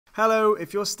Hello,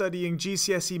 if you're studying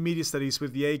GCSE Media Studies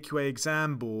with the AQA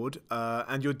exam board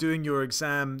and you're doing your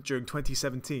exam during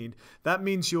 2017, that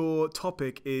means your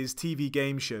topic is TV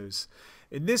game shows.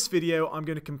 In this video, I'm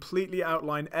going to completely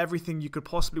outline everything you could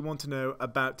possibly want to know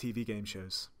about TV game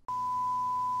shows.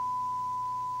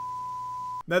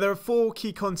 Now, there are four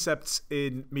key concepts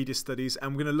in media studies,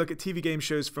 and we're going to look at TV game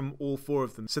shows from all four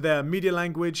of them. So they are media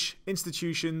language,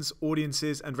 institutions,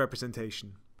 audiences, and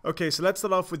representation. Okay, so let's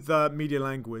start off with media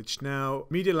language. Now,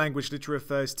 media language literally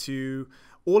refers to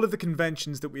all of the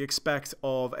conventions that we expect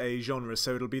of a genre.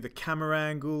 So it'll be the camera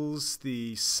angles,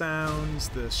 the sounds,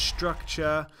 the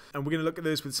structure, and we're going to look at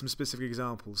those with some specific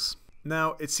examples.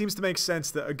 Now, it seems to make sense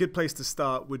that a good place to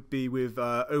start would be with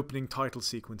opening title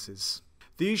sequences.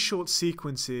 These short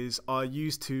sequences are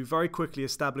used to very quickly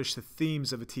establish the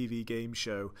themes of a TV game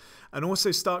show and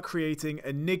also start creating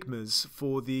enigmas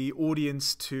for the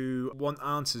audience to want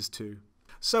answers to.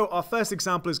 So our first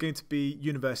example is going to be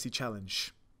University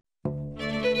Challenge.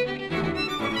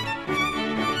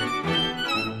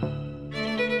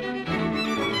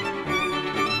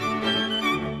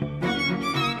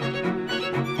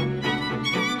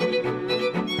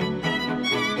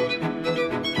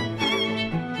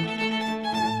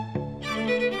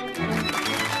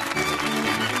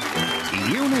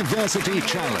 University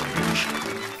Challenge.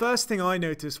 First thing I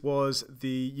noticed was the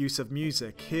use of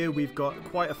music. Here we've got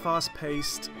quite a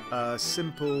fast-paced,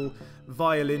 simple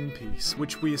violin piece,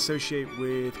 which we associate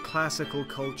with classical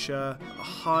culture, a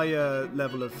higher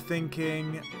level of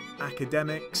thinking,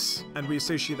 academics, and we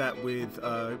associate that with,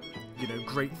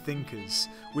 great thinkers,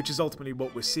 which is ultimately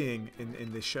what we're seeing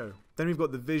in this show. Then we've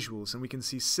got the visuals, and we can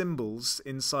see symbols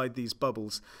inside these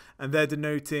bubbles, and they're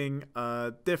denoting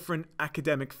different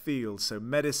academic fields, so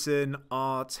medicine,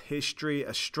 art, history,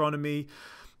 astronomy,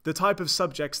 the type of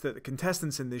subjects that the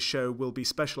contestants in this show will be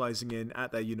specializing in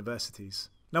at their universities.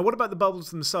 Now, what about the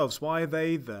bubbles themselves? Why are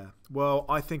they there? Well,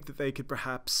 I think that they could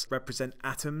perhaps represent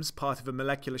atoms, part of a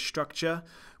molecular structure,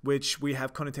 which we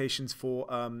have connotations for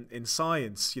in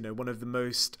science, one of the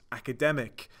most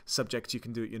academic subjects you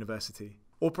can do at university.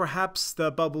 Or perhaps the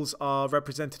bubbles are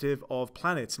representative of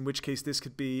planets, in which case this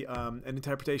could be an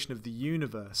interpretation of the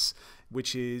universe,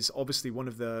 which is obviously one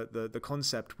of the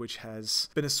concept which has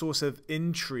been a source of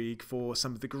intrigue for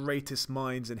some of the greatest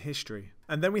minds in history.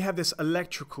 And then we have this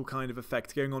electrical kind of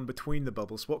effect going on between the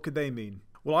bubbles. What could they mean?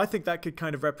 Well, I think that could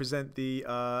kind of represent the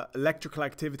electrical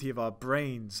activity of our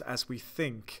brains as we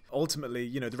think. Ultimately,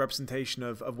 the representation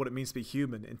of what it means to be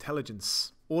human,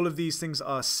 intelligence. All of these things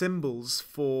are symbols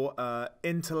for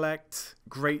intellect,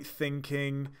 great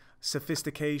thinking,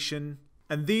 sophistication.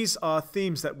 And these are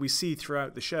themes that we see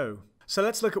throughout the show. So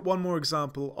let's look at one more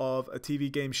example of a TV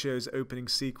game show's opening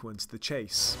sequence, The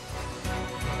Chase.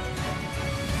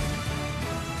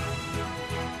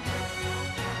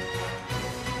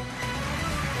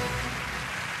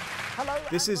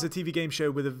 This is a TV game show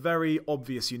with a very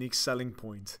obvious unique selling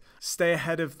point. Stay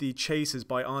ahead of the chasers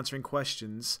by answering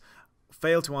questions,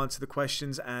 fail to answer the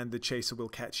questions, and the chaser will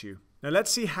catch you. Now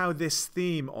let's see how this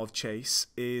theme of chase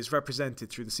is represented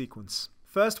through the sequence.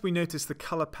 First, we notice the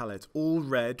color palette, all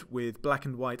red with black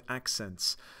and white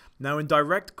accents. Now, in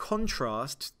direct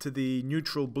contrast to the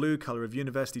neutral blue color of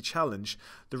University Challenge,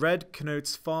 the red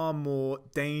connotes far more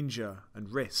danger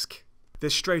and risk.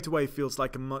 This straight away feels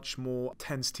like a much more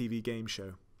tense TV game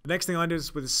show. The next thing I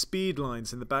noticed were the speed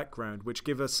lines in the background, which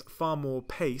give us far more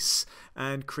pace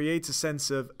and creates a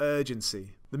sense of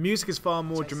urgency. The music is far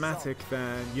more dramatic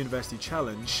than University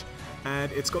Challenge,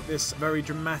 and it's got this very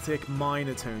dramatic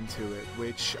minor tone to it,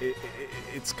 which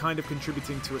it's kind of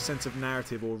contributing to a sense of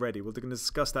narrative already. We're going to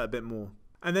discuss that a bit more.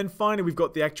 And then finally, we've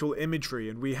got the actual imagery,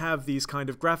 and we have these kind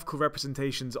of graphical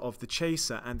representations of the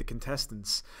chaser and the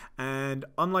contestants. And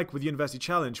unlike with University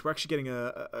Challenge, we're actually getting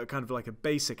a kind of like a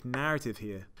basic narrative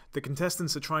here. The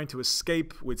contestants are trying to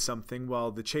escape with something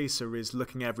while the chaser is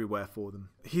looking everywhere for them.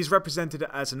 He's represented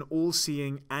as an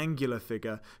all-seeing angular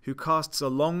figure who casts a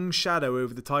long shadow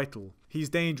over the title. He's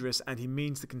dangerous and he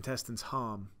means the contestants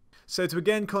harm. So to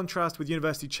again contrast with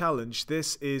University Challenge,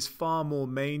 this is far more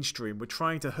mainstream. We're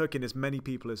trying to hook in as many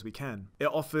people as we can. It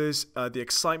offers the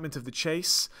excitement of the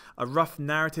chase, a rough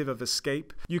narrative of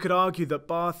escape. You could argue that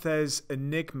Barthes'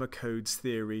 Enigma codes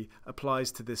theory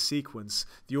applies to this sequence.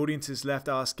 The audience is left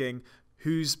asking,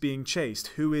 who's being chased?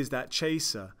 Who is that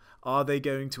chaser? Are they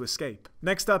going to escape?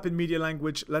 Next up in media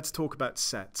language, let's talk about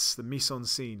sets, the mise en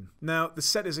scene. Now, the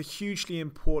set is a hugely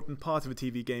important part of a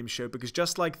TV game show because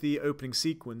just like the opening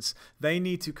sequence, they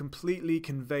need to completely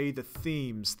convey the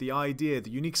themes, the idea,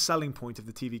 the unique selling point of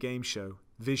the TV game show,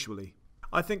 visually.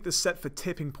 I think the set for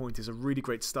Tipping Point is a really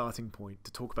great starting point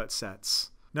to talk about sets.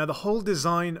 Now, the whole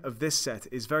design of this set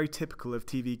is very typical of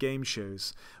TV game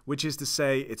shows, which is to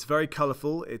say it's very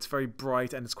colourful, it's very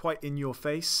bright, and it's quite in your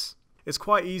face. It's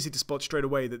quite easy to spot straight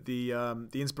away that the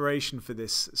inspiration for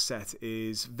this set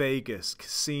is Vegas,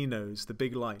 casinos, the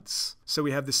big lights. So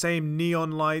we have the same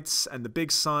neon lights and the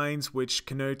big signs which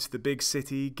connote the big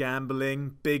city,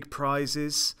 gambling, big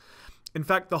prizes. In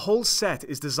fact, the whole set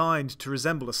is designed to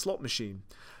resemble a slot machine.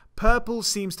 Purple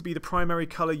seems to be the primary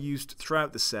colour used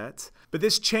throughout the set, but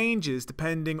this changes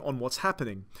depending on what's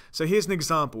happening. So here's an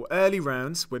example. Early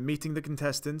rounds, we're meeting the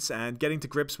contestants and getting to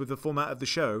grips with the format of the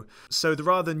show, so the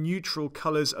rather neutral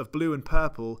colours of blue and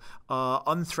purple are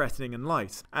unthreatening and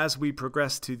light. As we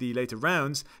progress to the later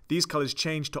rounds, these colours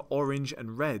change to orange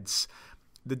and reds.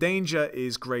 The danger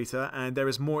is greater and there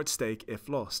is more at stake if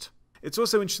lost. It's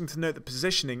also interesting to note the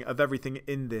positioning of everything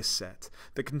in this set.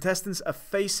 The contestants are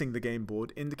facing the game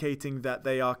board, indicating that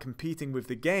they are competing with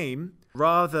the game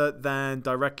rather than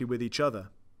directly with each other.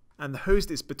 And the host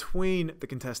is between the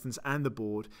contestants and the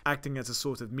board, acting as a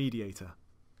sort of mediator.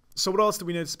 So what else do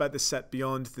we notice about this set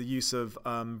beyond the use of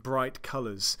bright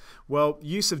colours? Well,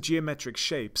 use of geometric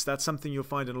shapes. That's something you'll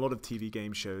find in a lot of TV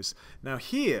game shows. Now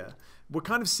here, we're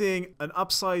kind of seeing an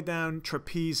upside down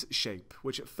trapeze shape,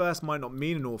 which at first might not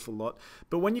mean an awful lot,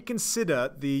 but when you consider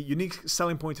the unique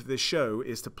selling point of this show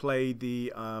is to play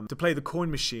the coin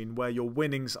machine where your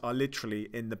winnings are literally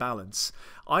in the balance.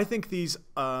 I think these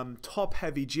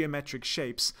top-heavy geometric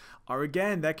shapes are,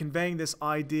 again, they're conveying this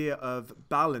idea of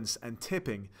balance and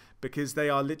tipping because they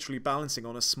are literally balancing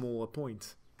on a smaller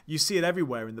point. You see it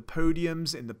everywhere, in the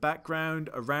podiums, in the background,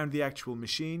 around the actual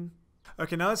machine.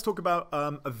 Okay, now let's talk about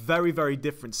a very, very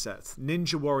different set,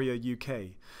 Ninja Warrior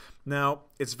UK. Now,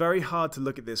 it's very hard to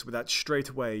look at this without straight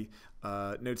away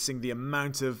noticing the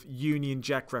amount of Union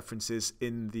Jack references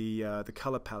in the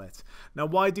colour palette. Now,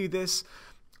 why do this?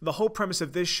 The whole premise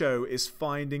of this show is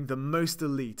finding the most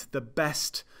elite, the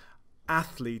best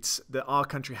athletes that our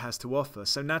country has to offer.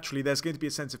 So naturally, there's going to be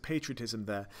a sense of patriotism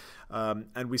there.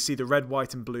 And we see the red,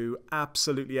 white and blue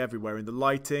absolutely everywhere in the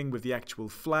lighting with the actual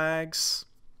flags.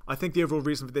 I think the overall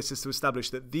reason for this is to establish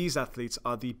that these athletes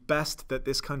are the best that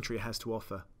this country has to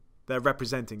offer. They're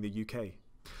representing the UK.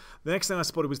 The next thing I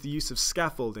spotted was the use of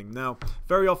scaffolding. Now,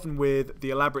 very often with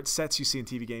the elaborate sets you see in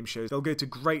TV game shows, they'll go to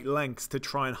great lengths to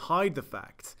try and hide the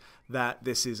fact that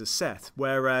this is a set.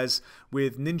 Whereas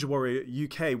with Ninja Warrior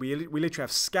UK, we literally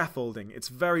have scaffolding. It's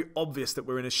very obvious that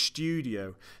we're in a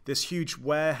studio, this huge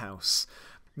warehouse.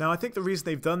 Now, I think the reason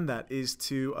they've done that is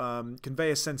to convey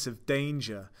a sense of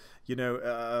danger. You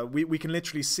know, we can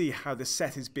literally see how the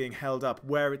set is being held up,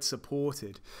 where it's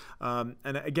supported. And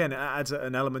again, it adds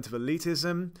an element of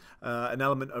elitism, an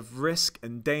element of risk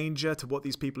and danger to what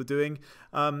these people are doing.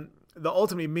 That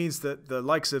ultimately means that the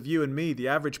likes of you and me, the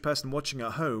average person watching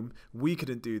at home, we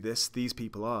couldn't do this, these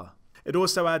people are. It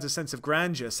also adds a sense of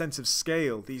grandeur, a sense of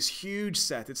scale. These huge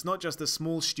sets, it's not just a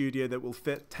small studio that will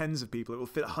fit tens of people, it will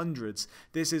fit hundreds.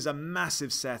 This is a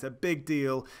massive set, a big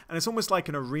deal, and it's almost like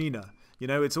an arena. You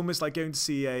know, it's almost like going to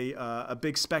see a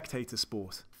big spectator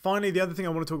sport. Finally, the other thing I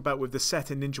want to talk about with the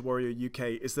set in Ninja Warrior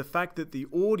UK is the fact that the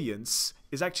audience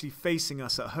is actually facing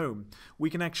us at home. We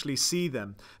can actually see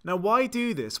them. Now, why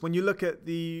do this? When you look at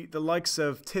the likes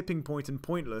of Tipping Point and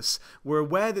Pointless, we're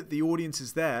aware that the audience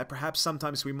is there. Perhaps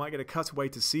sometimes we might get a cutaway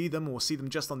to see them or see them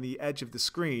just on the edge of the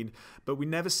screen, but we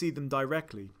never see them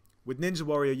directly. With Ninja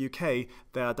Warrior UK,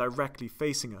 they are directly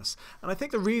facing us. And I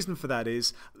think the reason for that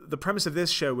is, the premise of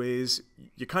this show is,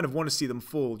 you kind of want to see them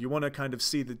fall. You want to kind of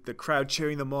see the crowd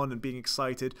cheering them on and being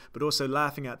excited, but also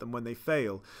laughing at them when they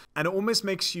fail. And it almost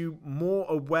makes you more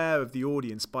aware of the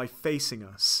audience by facing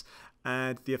us.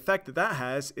 And the effect that that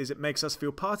has is it makes us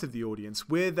feel part of the audience.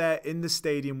 We're there in the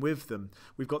stadium with them.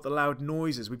 We've got the loud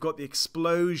noises, we've got the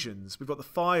explosions, we've got the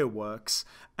fireworks,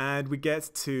 and we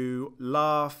get to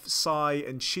laugh, sigh,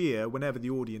 and cheer whenever the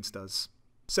audience does.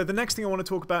 So the next thing I want to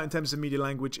talk about in terms of media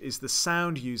language is the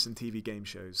sound used in TV game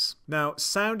shows. Now,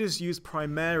 sound is used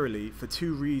primarily for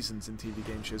two reasons in TV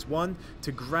game shows. One,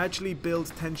 to gradually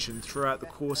build tension throughout the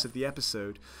course of the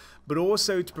episode, but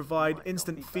also to provide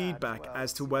instant feedback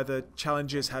as to whether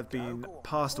challenges have been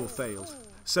passed or failed.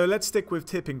 So let's stick with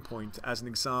Tipping Point as an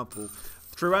example.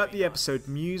 Throughout the episode,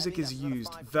 music is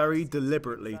used very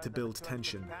deliberately to build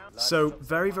tension. So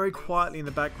very, very quietly in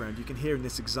the background, you can hear in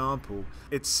this example,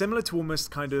 it's similar to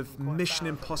almost kind of Mission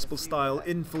Impossible style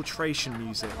infiltration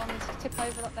music. Tip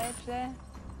over that edge there.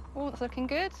 Oh, that's looking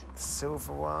good.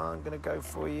 Silver one, gonna go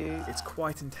for you. It's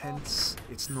quite intense,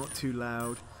 it's not too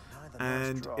loud,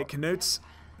 and it connotes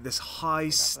this high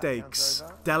stakes,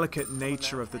 delicate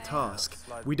nature of the task.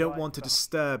 We don't want to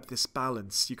disturb this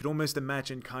balance. You could almost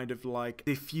imagine kind of like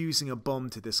diffusing a bomb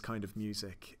to this kind of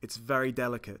music. It's very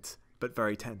delicate, but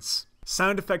very tense.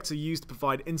 Sound effects are used to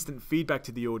provide instant feedback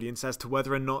to the audience as to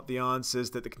whether or not the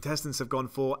answers that the contestants have gone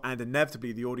for, and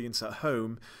inevitably the audience at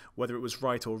home, whether it was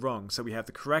right or wrong. So we have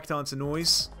the correct answer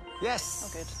noise. Yes.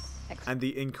 Oh, good. Excellent. And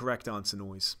the incorrect answer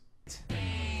noise.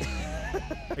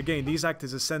 Again, these act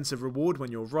as a sense of reward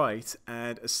when you're right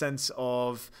and a sense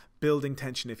of building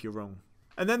tension if you're wrong.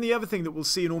 And then the other thing that we'll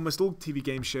see in almost all TV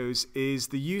game shows is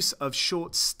the use of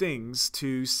short stings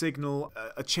to signal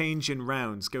a change in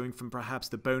rounds, going from perhaps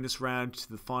the bonus round to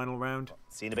the final round.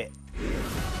 See you in a bit.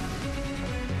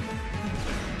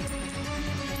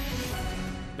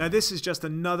 Now this is just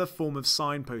another form of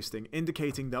signposting,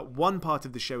 indicating that one part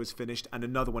of the show is finished and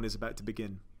another one is about to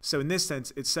begin. So in this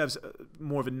sense, it serves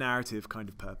more of a narrative kind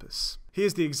of purpose.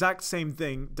 Here's the exact same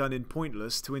thing done in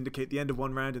Pointless to indicate the end of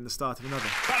one round and the start of another.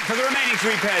 But for the remaining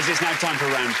 3 pairs, it's now time for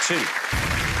round 2.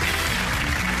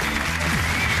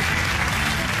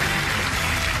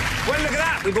 Well, look at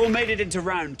that. We've all made it into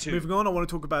round 2. Moving on, I want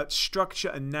to talk about structure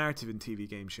and narrative in TV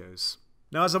game shows.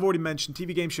 Now, as I've already mentioned,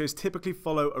 TV game shows typically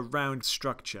follow a round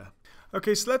structure.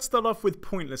 Okay, so let's start off with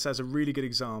Pointless as a really good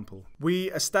example. We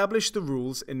establish the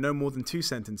rules in no more than 2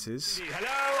 sentences. Hello,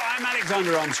 I'm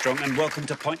Alexander Armstrong, and welcome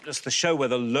to Pointless, the show where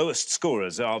the lowest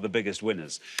scorers are the biggest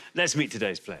winners. Let's meet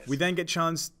today's players. We then get a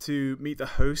chance to meet the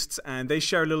hosts, and they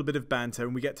share a little bit of banter,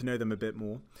 and we get to know them a bit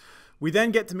more. We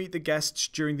then get to meet the guests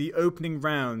during the opening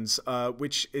rounds,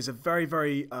 which is a very,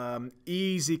 very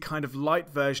easy kind of light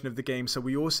version of the game, so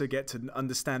we also get to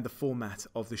understand the format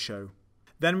of the show.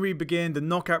 Then we begin the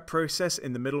knockout process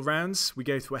in the middle rounds. We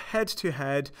go to a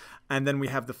head-to-head, and then we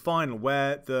have the final,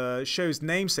 where the show's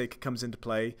namesake comes into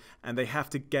play, and they have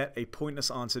to get a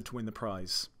pointless answer to win the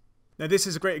prize. Now, this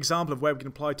is a great example of where we can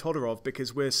apply Todorov,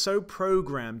 because we're so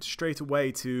programmed straight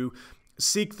away to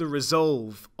seek the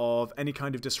resolve of any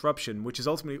kind of disruption, which is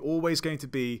ultimately always going to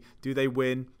be, do they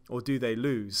win or do they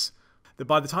lose? That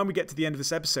by the time we get to the end of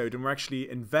this episode and we're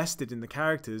actually invested in the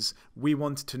characters, we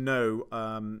want to know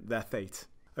their fate.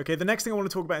 Okay, the next thing I want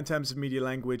to talk about in terms of media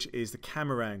language is the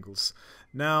camera angles.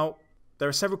 Now, there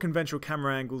are several conventional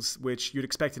camera angles which you'd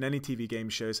expect in any TV game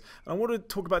shows. And I want to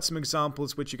talk about some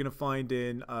examples which you're going to find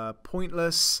in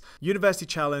Pointless, University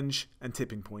Challenge, and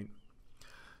Tipping Point.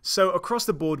 So across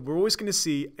the board, we're always going to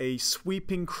see a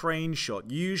sweeping crane shot,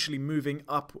 usually moving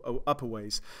up a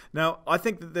ways. Now, I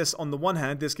think that this, on the one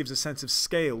hand, this gives a sense of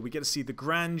scale. We get to see the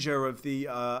grandeur of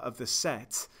the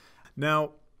set.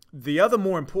 Now, the other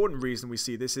more important reason we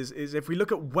see this is if we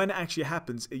look at when it actually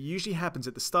happens, it usually happens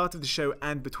at the start of the show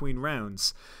and between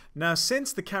rounds. Now,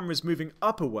 since the camera is moving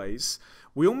up a ways,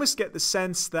 we almost get the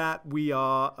sense that we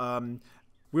are...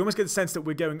 We almost get the sense that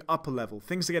we're going up a level.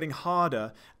 Things are getting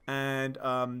harder, and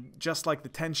just like the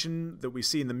tension that we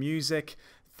see in the music,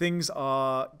 things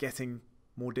are getting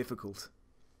more difficult.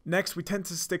 Next, we tend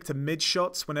to stick to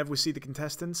mid-shots whenever we see the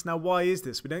contestants. Now, why is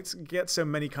this? We don't get so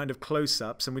many kind of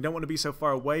close-ups, and we don't want to be so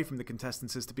far away from the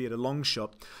contestants as to be at a long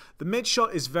shot. The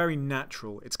mid-shot is very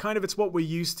natural. It's what we're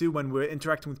used to when we're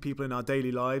interacting with people in our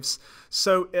daily lives.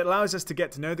 So it allows us to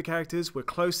get to know the characters. We're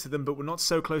close to them, but we're not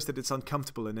so close that it's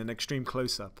uncomfortable in an extreme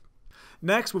close-up.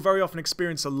 Next, we'll very often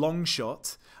experience a long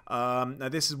shot. Now,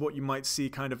 this is what you might see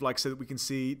kind of like so that we can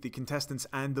see the contestants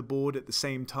and the board at the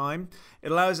same time.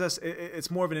 It allows us,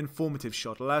 it's more of an informative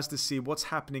shot. It allows us to see what's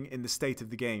happening in the state of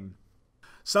the game.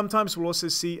 Sometimes we'll also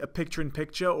see a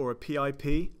picture-in-picture or a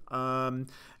PIP. And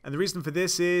the reason for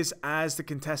this is as the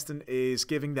contestant is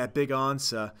giving their big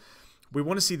answer, we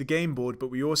want to see the game board,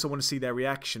 but we also want to see their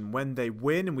reaction when they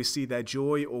win and we see their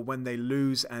joy, or when they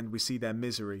lose and we see their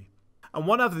misery. And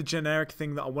one other generic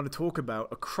thing that I want to talk about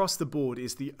across the board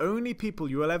is the only people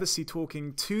you will ever see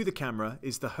talking to the camera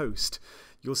is the host.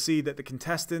 You'll see that the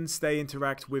contestants, they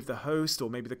interact with the host or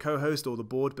maybe the co-host or the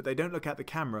board, but they don't look at the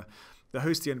camera. The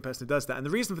host is the only person who does that. And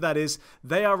the reason for that is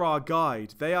they are our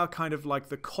guide. They are kind of like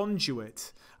the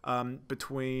conduit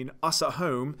between us at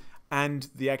home and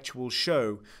the actual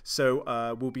show.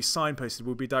 So we'll be signposted,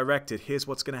 we'll be directed. Here's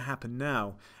what's going to happen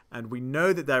now. And we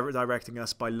know that they're directing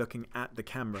us by looking at the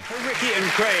camera. For Ricky and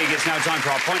Craig, it's now time for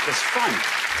our Pointless Fun.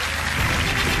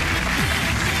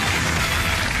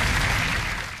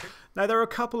 Now, there are a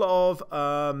couple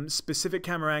of specific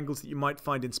camera angles that you might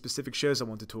find in specific shows I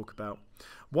want to talk about.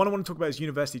 One I want to talk about is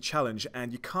University Challenge,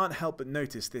 and you can't help but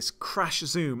notice this crash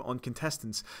zoom on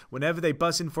contestants whenever they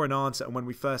buzz in for an answer and when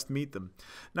we first meet them.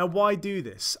 Now, why do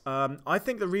this? I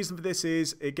think the reason for this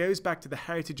is it goes back to the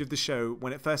heritage of the show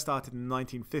when it first started in the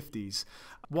 1950s.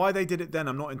 Why they did it then,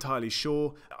 I'm not entirely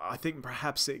sure. I think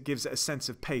perhaps it gives it a sense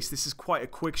of pace. This is quite a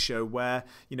quick show where,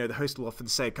 the host will often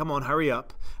say, come on, hurry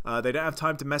up. They don't have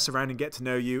time to mess around and get to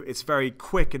know you. It's very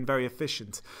quick and very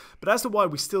efficient. But as to why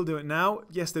we still do it now,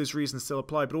 yes, those reasons still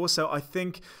apply. But also, I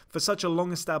think for such a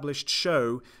long-established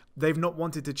show, they've not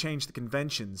wanted to change the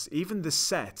conventions. Even the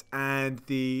set and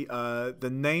the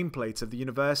nameplates of the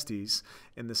universities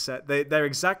in the set, they're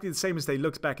exactly the same as they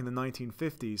looked back in the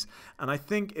 1950s. And I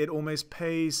think it almost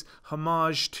pays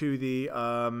homage to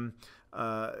the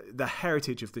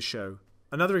heritage of the show.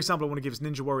 Another example I want to give is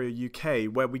Ninja Warrior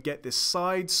UK, where we get this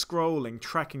side-scrolling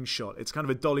tracking shot. It's kind of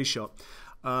a dolly shot.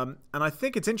 And I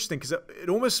think it's interesting because it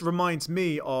almost reminds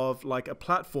me of like a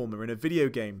platformer in a video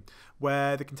game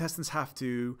where the contestants have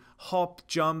to hop,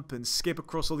 jump, and skip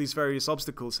across all these various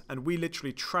obstacles, and we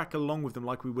literally track along with them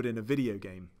like we would in a video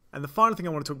game. And the final thing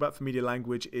I want to talk about for media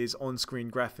language is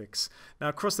on-screen graphics. Now,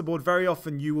 across the board, very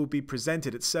often you will be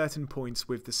presented at certain points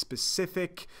with the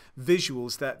specific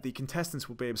visuals that the contestants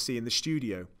will be able to see in the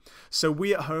studio. So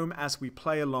we at home, as we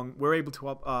play along, we're able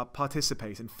to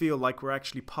participate and feel like we're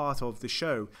actually part of the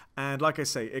show. And like I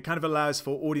say, it kind of allows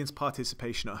for audience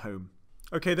participation at home.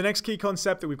 Okay, the next key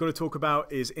concept that we've got to talk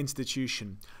about is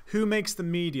institution. Who makes the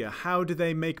media? How do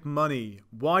they make money?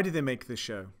 Why do they make the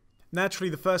show? Naturally,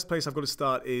 the first place I've got to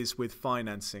start is with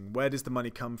financing. Where does the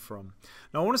money come from?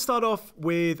 Now, I want to start off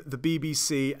with the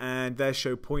BBC and their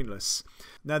show Pointless.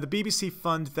 Now, the BBC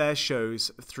fund their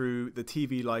shows through the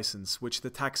TV license, which the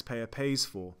taxpayer pays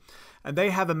for. And they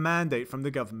have a mandate from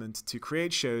the government to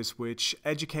create shows which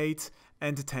educate,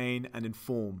 entertain, and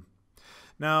inform.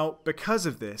 Now, because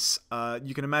of this,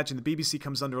 you can imagine the BBC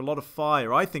comes under a lot of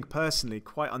fire, I think personally,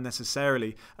 quite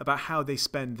unnecessarily, about how they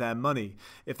spend their money.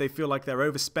 If they feel like they're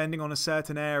overspending on a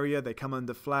certain area, they come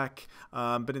under flack.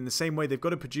 But in the same way, they've got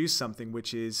to produce something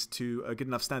which is to a good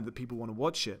enough standard that people want to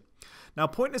watch it. Now,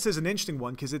 Pointless is an interesting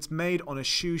one because it's made on a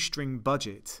shoestring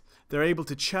budget. They're able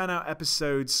to churn out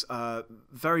episodes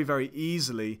very, very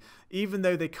easily, even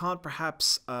though they can't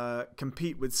perhaps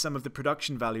compete with some of the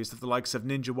production values of the likes of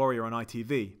Ninja Warrior on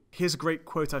ITV. Here's a great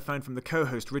quote I found from the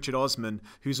co-host, Richard Osman,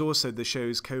 who's also the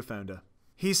show's co-founder.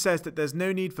 He says that there's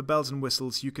no need for bells and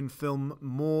whistles, you can film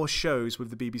more shows with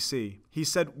the BBC. He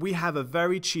said, we have a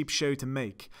very cheap show to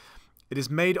make. It is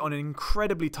made on an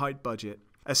incredibly tight budget.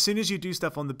 As soon as you do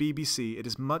stuff on the BBC, it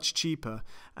is much cheaper,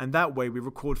 and that way we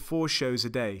record 4 shows a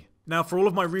day. Now, for all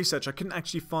of my research, I couldn't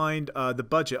actually find the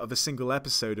budget of a single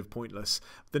episode of Pointless.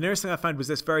 The nearest thing I found was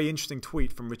this very interesting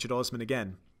tweet from Richard Osman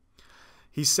again.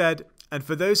 He said, and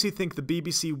for those who think the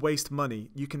BBC waste money,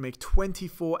 you can make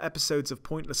 24 episodes of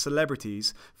Pointless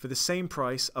Celebrities for the same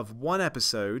price of 1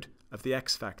 episode of The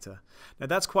X Factor. Now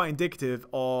that's quite indicative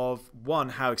of, 1,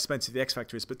 how expensive The X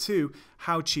Factor is, but 2,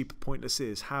 how cheap Pointless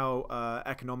is, how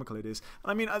economical it is.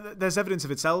 I mean, there's evidence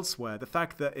of it elsewhere. The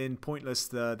fact that in Pointless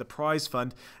the prize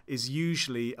fund is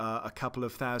usually a couple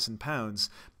of £1,000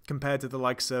 compared to the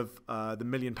likes of the £1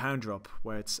 Million Drop,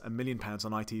 where it's £1 million on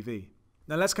ITV.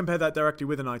 Now let's compare that directly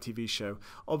with an ITV show.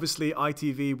 Obviously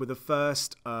ITV were the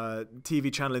first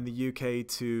TV channel in the UK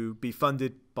to be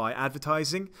funded by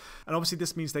advertising, and obviously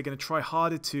this means they're going to try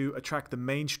harder to attract the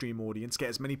mainstream audience, get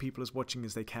as many people as watching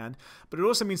as they can, but it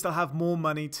also means they'll have more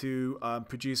money to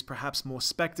produce perhaps more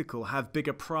spectacle, have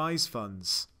bigger prize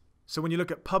funds. So when you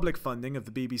look at public funding of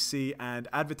the BBC and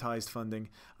advertised funding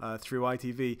through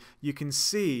ITV, you can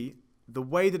see the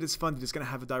way that it's funded is going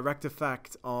to have a direct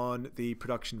effect on the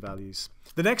production values.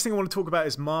 The next thing I want to talk about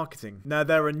is marketing. Now,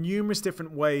 there are numerous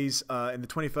different ways in the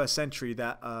 21st century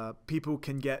that people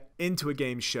can get into a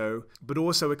game show, but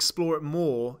also explore it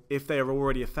more if they are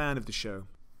already a fan of the show.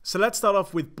 So let's start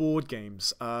off with board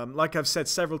games. Like I've said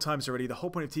several times already, the whole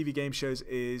point of TV game shows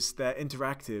is they're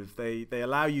interactive. They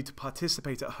allow you to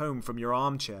participate at home from your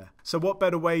armchair. So what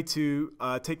better way to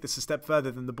take this a step further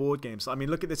than the board games? I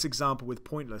mean, look at this example with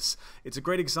Pointless. It's a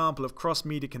great example of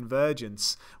cross-media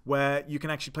convergence where you can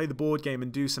actually play the board game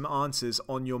and do some answers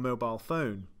on your mobile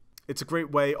phone. It's a great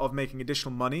way of making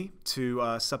additional money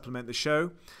to supplement the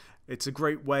show. It's a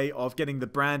great way of getting the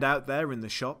brand out there in the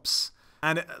shops.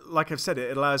 And like I've said,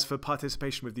 it allows for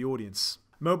participation with the audience.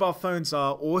 Mobile phones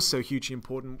are also hugely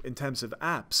important in terms of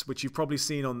apps, which you've probably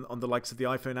seen on the likes of the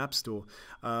iPhone App Store.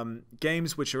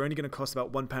 Games which are only going to cost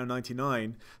about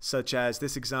 £1.99, such as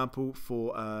this example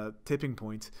for Tipping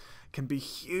Point, can be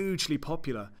hugely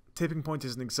popular. Tipping Point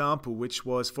is an example which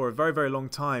was for a very, very long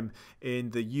time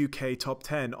in the UK top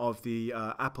 10 of the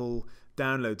Apple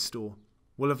download store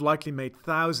will have likely made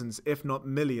thousands, if not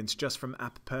millions, just from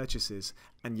app purchases.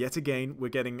 And yet again, we're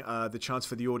getting the chance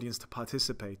for the audience to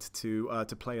participate, to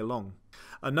play along.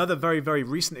 Another very, very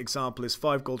recent example is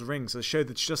 5 Gold Rings, a show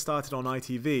that's just started on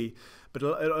ITV, but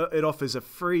it offers a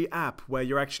free app where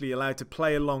you're actually allowed to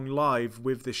play along live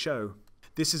with the show.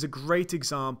 This is a great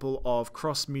example of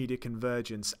cross-media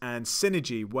convergence and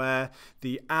synergy, where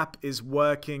the app is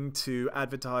working to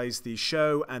advertise the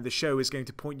show and the show is going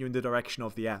to point you in the direction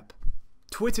of the app.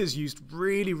 Twitter's used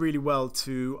really, really well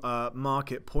to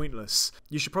market Pointless.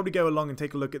 You should probably go along and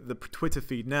take a look at the Twitter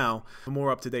feed now for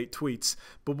more up-to-date tweets.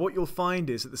 But what you'll find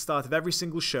is at the start of every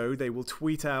single show, they will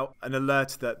tweet out an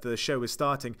alert that the show is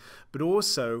starting, but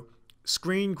also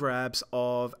screen grabs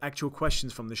of actual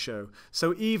questions from the show.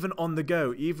 So even on the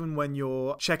go, even when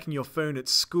you're checking your phone at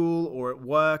school or at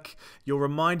work, you're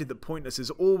reminded that Pointless is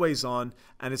always on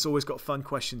and it's always got fun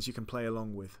questions you can play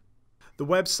along with. The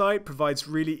website provides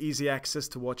really easy access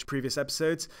to watch previous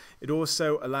episodes. It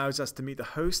also allows us to meet the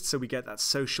hosts, so we get that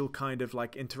social kind of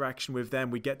like interaction with them.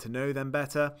 We get to know them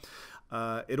better.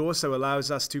 It also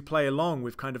allows us to play along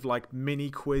with kind of like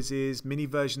mini quizzes, mini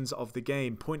versions of the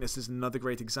game. Pointless is another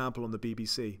great example on the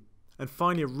BBC. And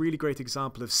finally, a really great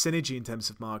example of synergy in terms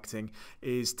of marketing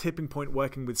is Tipping Point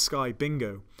working with Sky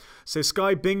Bingo. So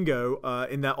Sky Bingo,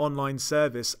 in their online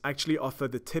service, actually offer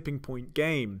the Tipping Point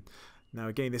game. Now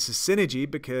again, this is synergy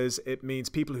because it means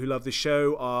people who love the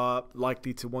show are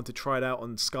likely to want to try it out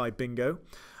on Sky Bingo.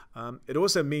 It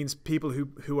also means people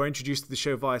who are introduced to the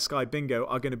show via Sky Bingo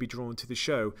are going to be drawn to the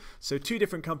show. So 2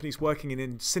 different companies working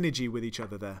in synergy with each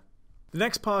other there. The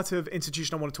next part of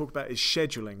institution I want to talk about is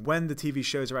scheduling, when the TV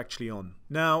shows are actually on.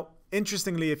 Now,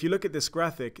 interestingly, if you look at this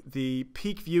graphic, the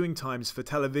peak viewing times for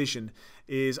television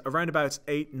is around about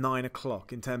 8-9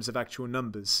 o'clock in terms of actual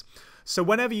numbers. So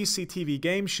whenever you see TV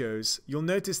game shows, you'll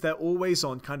notice they're always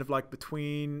on kind of like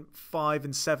between 5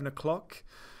 and 7 o'clock.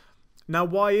 Now,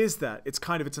 why is that? It's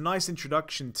a nice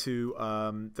introduction to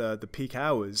the peak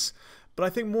hours. But I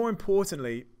think more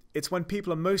importantly, it's when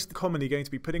people are most commonly going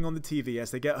to be putting on the TV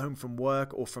as they get home from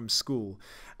work or from school.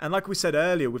 And like we said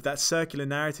earlier, with that circular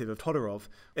narrative of Todorov,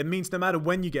 it means no matter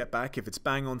when you get back, if it's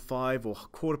bang on 5 or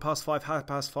 5:15,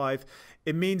 5:30,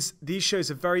 it means these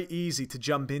shows are very easy to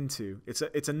jump into.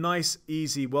 It's a nice,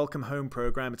 easy welcome home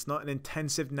program. It's not an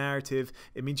intensive narrative.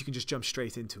 It means you can just jump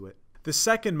straight into it. The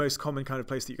second most common kind of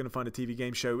place that you're going to find a TV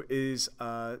game show is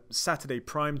Saturday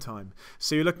prime time.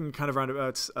 So you're looking kind of around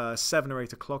about 7 or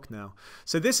 8 o'clock now.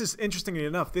 So this is, interestingly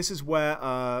enough, this is where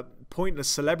Pointless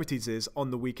Celebrities is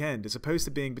on the weekend. As opposed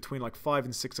to being between like 5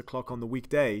 and 6 o'clock on the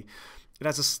weekday, it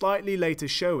has a slightly later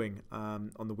showing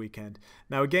on the weekend.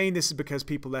 Now again, this is because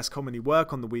people less commonly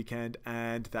work on the weekend,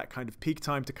 and that kind of peak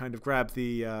time to kind of grab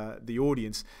the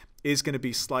audience is going to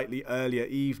be slightly earlier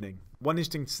evening. One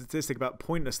interesting statistic about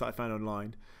Pointless that I found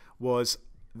online was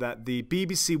that the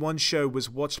BBC One show was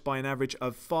watched by an average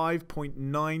of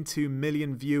 5.92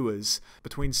 million viewers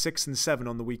between 6 and 7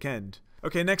 on the weekend.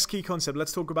 Okay, next key concept,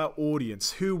 let's talk about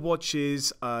audience. Who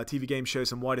watches TV game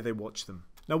shows and why do they watch them?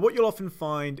 Now, what you'll often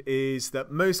find is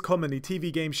that most commonly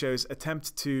TV game shows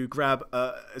attempt to grab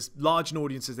as large an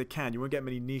audience as they can. You won't get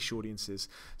many niche audiences.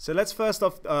 So let's first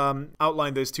off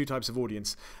outline those 2 types of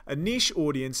audience. A niche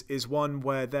audience is one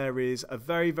where there is a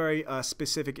very, very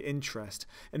specific interest.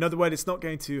 In other words, it's not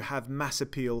going to have mass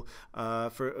appeal.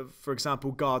 For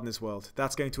example, Gardener's World.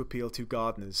 That's going to appeal to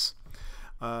gardeners.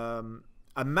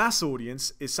 A mass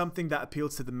audience is something that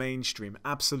appeals to the mainstream,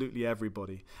 absolutely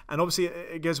everybody. And obviously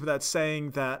it goes without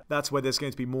saying that that's where there's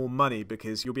going to be more money,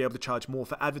 because you'll be able to charge more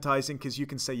for advertising because you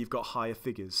can say you've got higher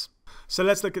figures. So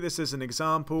let's look at this as an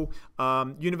example.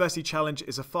 University Challenge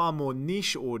is a far more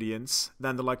niche audience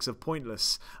than the likes of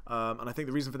Pointless. And I think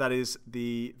the reason for that is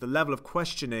the level of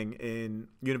questioning in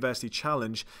University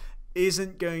Challenge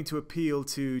isn't going to appeal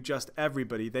to just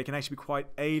everybody. They can actually be quite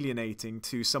alienating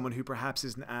to someone who perhaps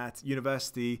isn't at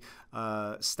university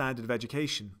standard of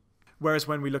education. Whereas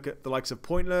when we look at the likes of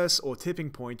Pointless or Tipping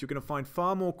Point, you're going to find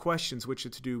far more questions which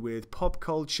are to do with pop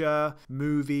culture,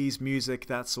 movies, music,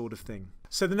 that sort of thing.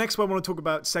 So the next one I want to talk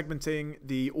about segmenting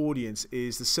the audience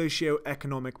is the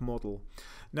socio-economic model.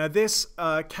 Now this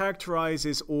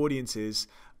characterizes audiences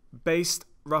based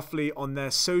roughly on their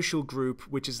social group,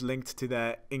 which is linked to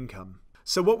their income.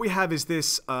 So what we have is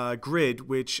this grid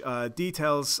which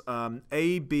details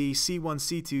A, B, C1,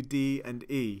 C2, D, and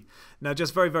E. Now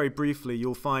just very, very briefly,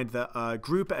 you'll find that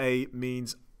Group A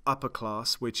means upper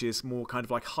class, which is more kind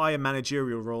of like higher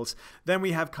managerial roles. Then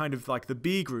we have kind of like the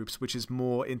B groups, which is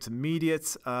more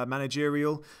intermediate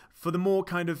managerial. For the more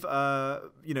kind of,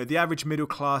 the average middle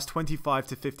class, 25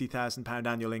 to 50,000 pound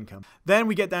annual income. Then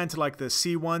we get down to like the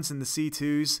C1s and the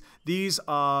C2s. These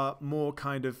are more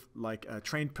kind of like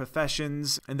trained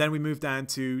professions. And then we move down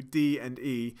to D and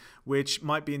E, which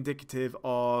might be indicative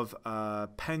of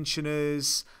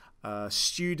pensioners,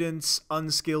 students,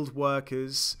 unskilled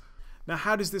workers. Now,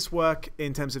 how does this work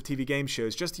in terms of TV game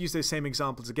shows? Just to use those same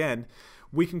examples again,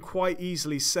 we can quite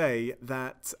easily say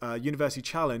that University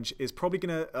Challenge is probably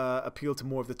going to appeal to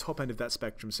more of the top end of that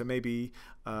spectrum, so maybe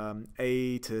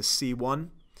A to C1.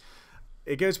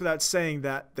 It goes without saying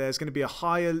that there's going to be a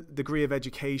higher degree of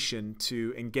education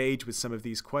to engage with some of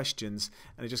these questions,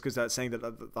 and it just goes without saying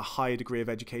that the higher degree of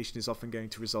education is often going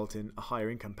to result in a higher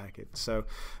income packet. So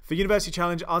for University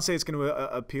Challenge, I'd say it's going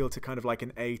to appeal to kind of like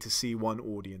an A to C1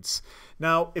 audience.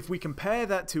 Now, if we compare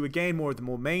that to, again, more of the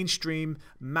more mainstream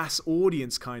mass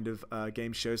audience kind of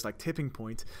game shows like Tipping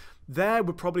Point, there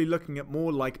we're probably looking at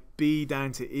more like B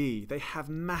down to E. They have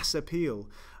mass appeal.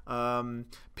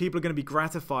 People are going to be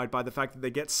gratified by the fact that they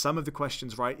get some of the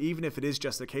questions right, even if it is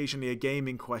just occasionally a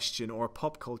gaming question or a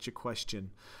pop culture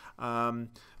question.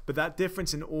 But that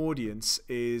difference in audience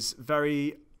is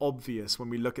very obvious when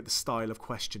we look at the style of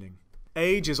questioning.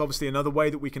 Age is obviously another way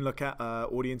that we can look at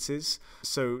audiences.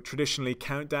 So traditionally,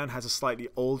 Countdown has a slightly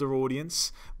older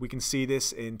audience. We can see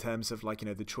this in terms of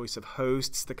the choice of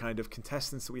hosts, the kind of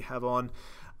contestants that we have on.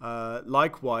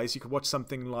 Likewise, you could watch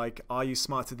something like Are You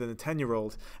Smarter Than a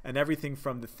 10-Year-Old? And everything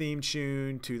from the theme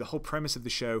tune to the whole premise of the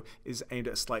show is aimed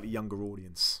at a slightly younger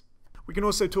audience. We can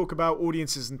also talk about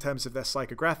audiences in terms of their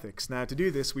psychographics. Now, to do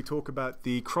this, we talk about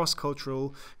the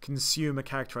cross-cultural consumer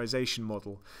characterization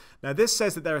model. Now, this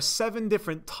says that there are 7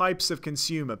 different types of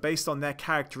consumer based on their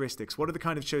characteristics. What are the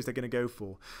kind of shows they're going to go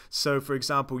for? So, for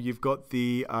example, you've got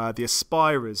the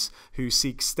aspirers who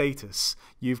seek status.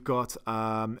 You've got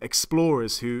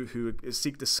explorers who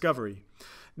seek discovery.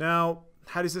 Now,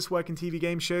 how does this work in TV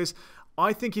game shows?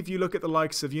 I think if you look at the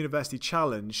likes of University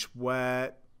Challenge,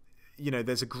 where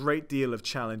there's a great deal of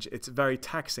challenge. It's very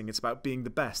taxing. It's about being the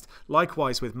best.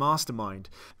 Likewise with Mastermind.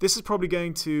 This is probably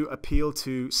going to appeal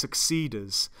to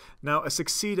succeeders. Now, a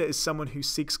succeeder is someone who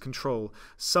seeks control,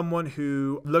 someone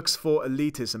who looks for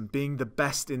elitism, being the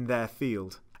best in their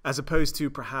field, as opposed to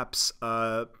perhaps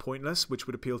Pointless, which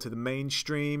would appeal to the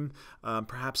mainstream,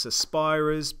 perhaps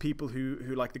aspirers, people who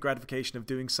like the gratification of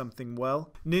doing something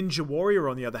well. Ninja Warrior,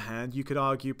 on the other hand, you could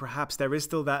argue perhaps there is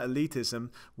still that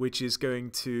elitism, which is going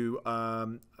to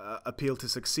appeal to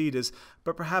succeeders,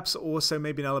 but perhaps also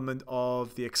maybe an element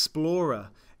of the explorer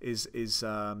is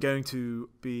going to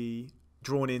be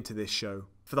drawn into this show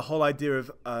for the whole idea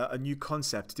of a new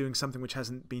concept, doing something which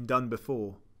hasn't been done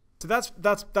before. So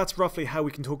that's roughly how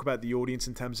we can talk about the audience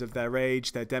in terms of their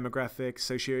age, their demographics,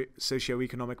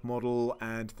 socioeconomic model,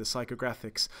 and the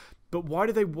psychographics. But why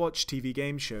do they watch TV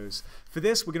game shows? For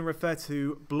this, we're going to refer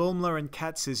to Blomler and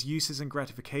Katz's uses and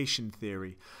gratification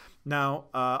theory. Now,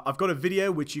 I've got a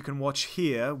video which you can watch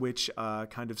here, which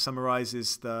kind of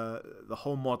summarizes the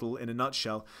whole model in a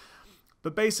nutshell.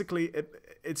 But basically,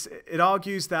 it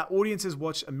argues that audiences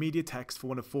watch a media text for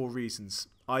one of 4 reasons.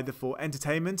 Either for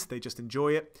entertainment, they just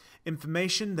enjoy it.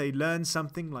 Information, they learn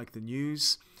something like the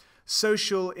news.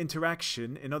 Social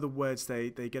interaction, in other words,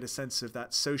 they get a sense of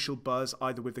that social buzz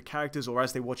either with the characters or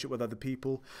as they watch it with other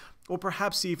people. Or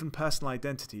perhaps even personal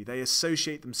identity. They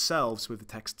associate themselves with the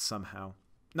text somehow.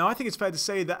 Now, I think it's fair to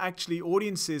say that actually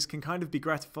audiences can kind of be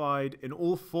gratified in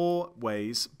all 4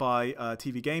 ways by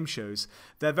TV game shows.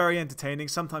 They're very entertaining.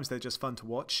 Sometimes they're just fun to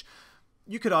watch.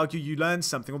 You could argue you learn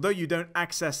something. Although you don't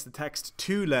access the text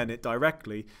to learn it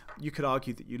directly, you could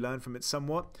argue that you learn from it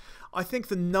somewhat. I think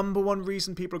the number one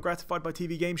reason people are gratified by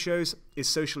TV game shows is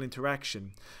social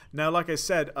interaction. Now, like I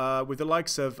said, with the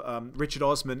likes of Richard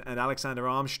Osman and Alexander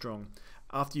Armstrong,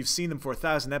 after you've seen them for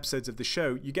 1,000 episodes of the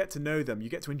show, you get to know them, you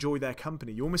get to enjoy their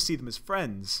company, you almost see them as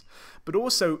friends. But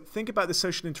also, think about the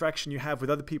social interaction you have with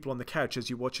other people on the couch as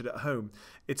you watch it at home.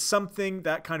 It's something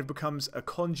that kind of becomes a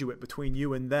conduit between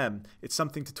you and them. It's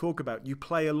something to talk about. You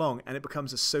play along and it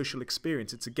becomes a social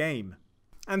experience. It's a game.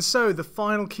 And so, the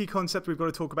final key concept we've got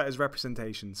to talk about is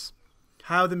representations.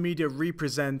 How the media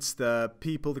represents the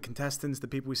people, the contestants, the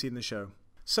people we see in the show.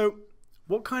 So,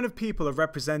 what kind of people are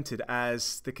represented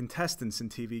as the contestants in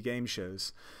TV game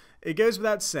shows? It goes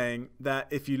without saying that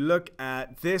if you look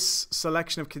at this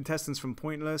selection of contestants from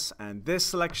Pointless and this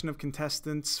selection of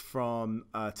contestants from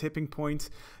Tipping Point,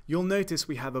 you'll notice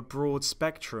we have a broad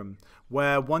spectrum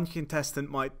where one contestant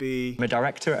might be I'm a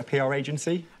director at a PR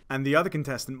agency. And the other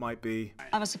contestant might be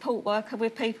I'm a support worker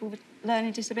with people with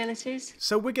learning disabilities.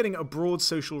 So we're getting a broad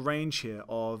social range here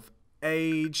of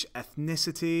age,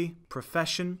 ethnicity,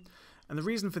 profession. And the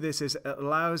reason for this is it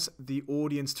allows the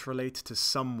audience to relate to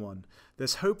someone.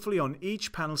 There's hopefully on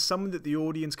each panel someone that the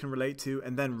audience can relate to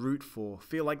and then root for,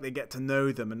 feel like they get to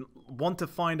know them and want to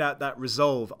find out that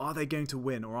resolve. Are they going to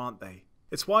win or aren't they?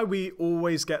 It's why we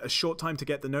always get a short time to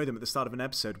get to know them at the start of an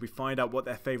episode. We find out what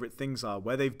their favorite things are,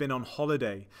 where they've been on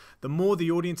holiday. The more the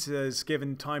audience is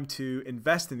given time to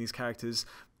invest in these characters,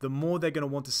 the more they're going to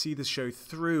want to see the show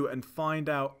through and find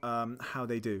out how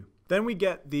they do. Then we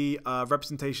get the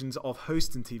representations of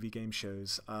hosts in TV game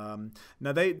shows.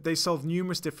 Now, they solve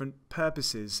numerous different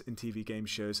purposes in TV game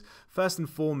shows. First and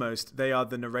foremost, they are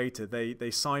the narrator.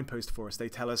 They signpost for us. They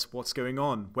tell us what's going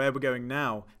on, where we're going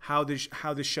now, how this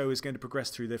show is going to progress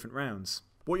through different rounds.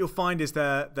 What you'll find is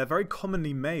they're very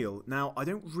commonly male. Now, I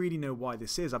don't really know why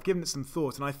this is. I've given it some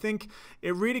thought, and I think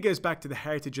it really goes back to the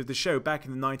heritage of the show back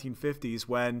in the 1950s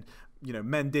when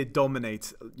men did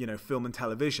dominate, film and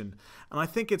television. And I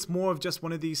think it's more of just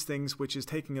one of these things which is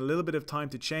taking a little bit of time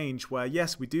to change where,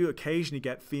 yes, we do occasionally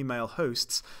get female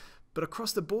hosts, but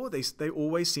across the board, they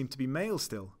always seem to be male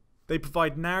still. They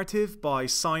provide narrative by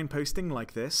signposting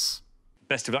like this.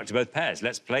 Best of luck to both pairs.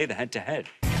 Let's play the head-to-head.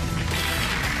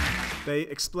 They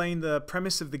explain the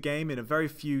premise of the game in a very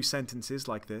few sentences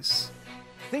like this.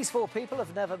 These four people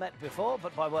have never met before,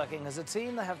 but by working as a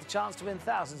team, they have the chance to win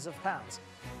thousands of pounds.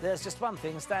 There's just one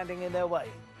thing standing in their way.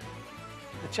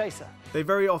 The chaser. They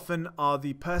very often are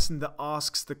the person that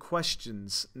asks the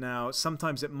questions. Now,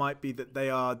 sometimes it might be that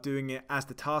they are doing it as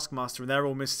the taskmaster and they're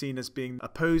almost seen as being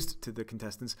opposed to the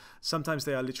contestants. Sometimes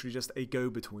they are literally just a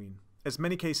go-between. In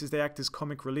many cases, they act as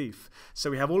comic relief.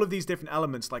 So we have all of these different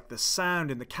elements like the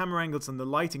sound and the camera angles and the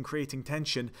lighting creating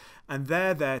tension, and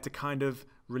they're there to kind of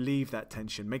relieve that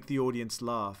tension, make the audience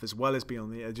laugh as well as be on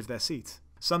the edge of their seat.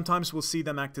 Sometimes we'll see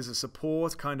them act as a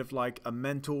support, kind of like a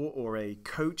mentor or a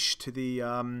coach to the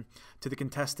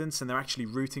contestants, and they're actually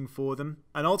rooting for them.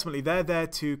 And ultimately, they're there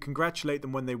to congratulate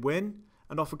them when they win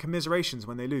and offer commiserations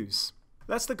when they lose.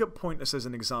 Let's look at Pointless as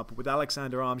an example with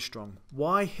Alexander Armstrong.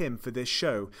 Why him for this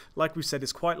show? Like we said,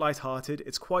 it's quite light-hearted,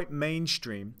 it's quite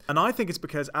mainstream. And I think it's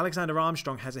because Alexander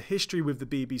Armstrong has a history with the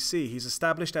BBC. He's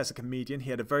established as a comedian. He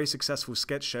had a very successful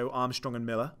sketch show, Armstrong and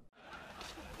Miller.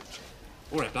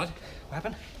 All right, Blood. What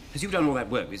happened? Has you done all that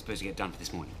work we were supposed to get done for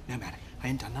this morning? No, man. I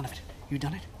ain't done none of it. You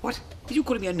done it? What? Are you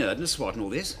calling me a nerd and a swot and all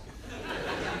this?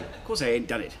 Of course I ain't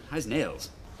done it. How's nails?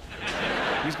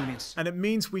 And it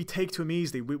means we take to him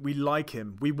easily. We like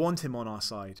him. We want him on our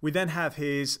side. We then have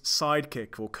his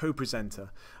sidekick or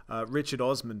co-presenter, Richard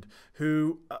Osmond,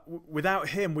 who, without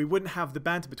him, we wouldn't have the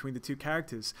banter between the two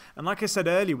characters. And like I said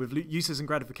earlier, with uses and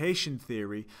gratification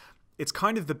theory, it's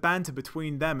kind of the banter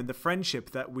between them and the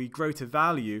friendship that we grow to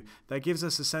value that gives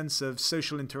us a sense of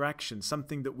social interaction,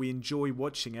 something that we enjoy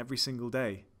watching every single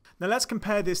day. Now let's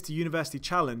compare this to University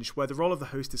Challenge, where the role of the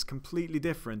host is completely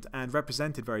different and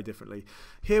represented very differently.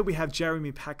 Here we have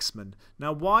Jeremy Paxman.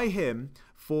 Now why him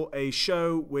for a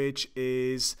show which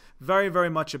is very,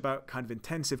 very much about kind of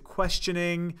intensive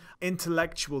questioning,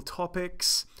 intellectual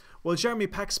topics? Well, Jeremy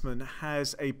Paxman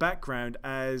has a background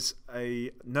as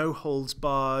a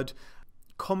no-holds-barred,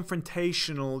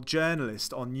 confrontational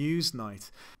journalist on Newsnight.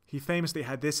 He famously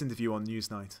had this interview on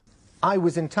Newsnight. I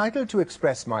was entitled to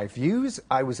express my views.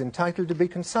 I was entitled to be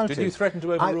consulted. Did you threaten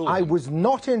to overrule him? I was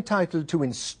not entitled to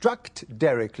instruct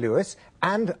Derek Lewis,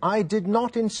 and I did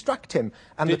not instruct him.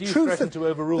 And Did you threaten to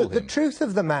overrule him? The truth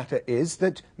of the matter is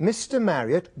that Mr.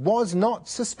 Marriott was not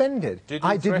suspended. Did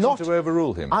you threaten to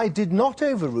overrule him? I did not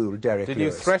overrule Derek Lewis. Did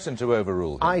you threaten to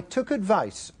overrule him? I took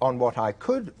advice on what I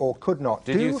could or could not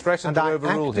do. Did you threaten to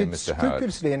overrule him, Mr. Howard? And I acted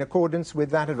scrupulously in accordance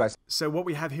with that advice. So what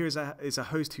we have here is a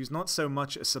host who's not so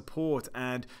much a support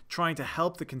and trying to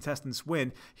help the contestants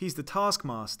win. He's the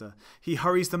taskmaster. He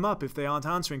hurries them up if they aren't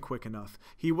answering quick enough.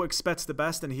 He expects the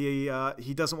best, and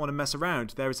he doesn't want to mess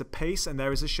around. There is a pace and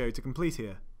there is a show to complete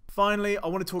here. Finally, I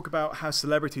want to talk about how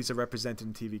celebrities are represented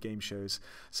in TV game shows.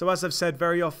 So as I've said,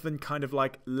 very often kind of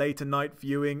like later night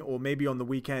viewing or maybe on the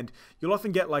weekend, you'll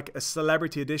often get like a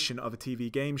celebrity edition of a TV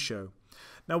game show.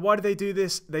 Now, why do they do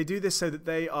this? They do this so that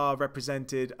they are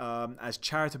represented as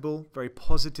charitable, very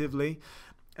positively.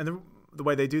 And the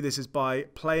way they do this is by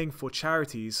playing for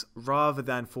charities rather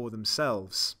than for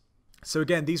themselves. So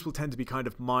again, these will tend to be kind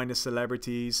of minor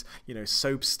celebrities,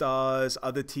 soap stars,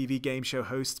 other TV game show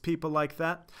hosts, people like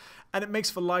that. And it makes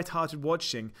for light-hearted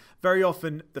watching. Very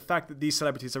often, the fact that these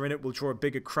celebrities are in it will draw a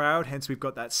bigger crowd, hence we've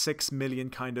got that 6 million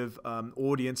kind of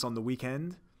audience on the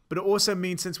weekend. But it also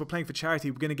means, since we're playing for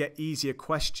charity, we're going to get easier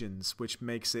questions, which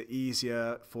makes it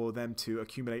easier for them to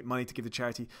accumulate money to give to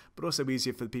charity, but also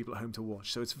easier for the people at home to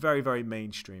watch. So it's very, very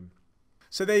mainstream.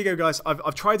 So there you go, guys.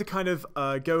 I've tried to kind of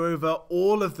go over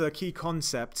all of the key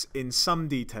concepts in some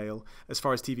detail as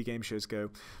far as TV game shows go.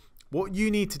 What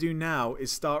you need to do now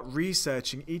is start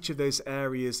researching each of those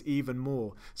areas even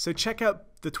more. So check out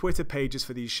the Twitter pages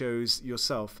for these shows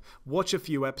yourself. Watch a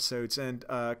few episodes and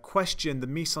question the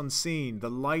mise-en-scene, the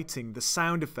lighting, the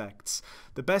sound effects.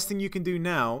 The best thing you can do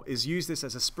now is use this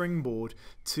as a springboard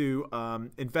to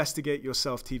investigate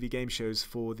yourself TV game shows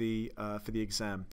for the exam.